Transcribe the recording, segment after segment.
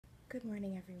Good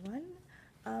morning, everyone.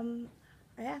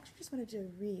 I actually just wanted to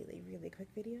do a really quick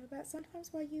video about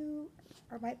sometimes why you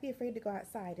might be afraid to go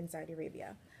outside in Saudi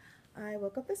Arabia. I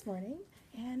woke up this morning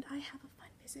and I have a fun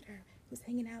visitor who's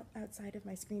hanging out outside of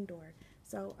my screen door.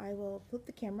 So I will flip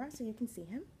the camera so you can see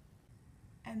him.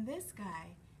 And this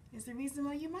guy is the reason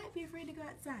why you might be afraid to go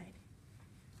outside.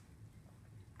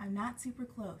 I'm not super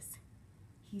close.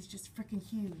 He's just freaking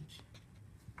huge.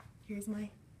 Here's my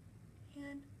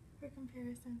hand for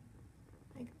comparison.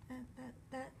 Like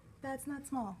that's not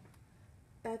small.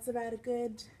 That's about a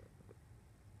good,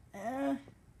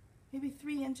 maybe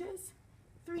 3 inches.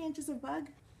 3 inches of bug.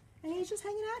 And he's just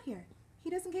hanging out here. He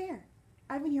doesn't care.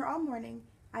 I've been here all morning.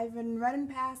 I've been running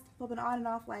past, flipping on and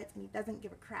off lights, and he doesn't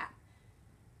give a crap.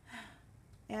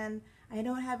 And I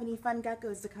don't have any fun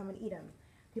geckos to come and eat him.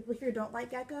 People here don't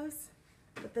like geckos,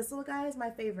 but this little guy is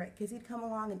my favorite because he'd come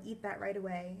along and eat that right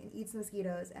away and eats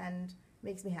mosquitoes and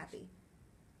makes me happy.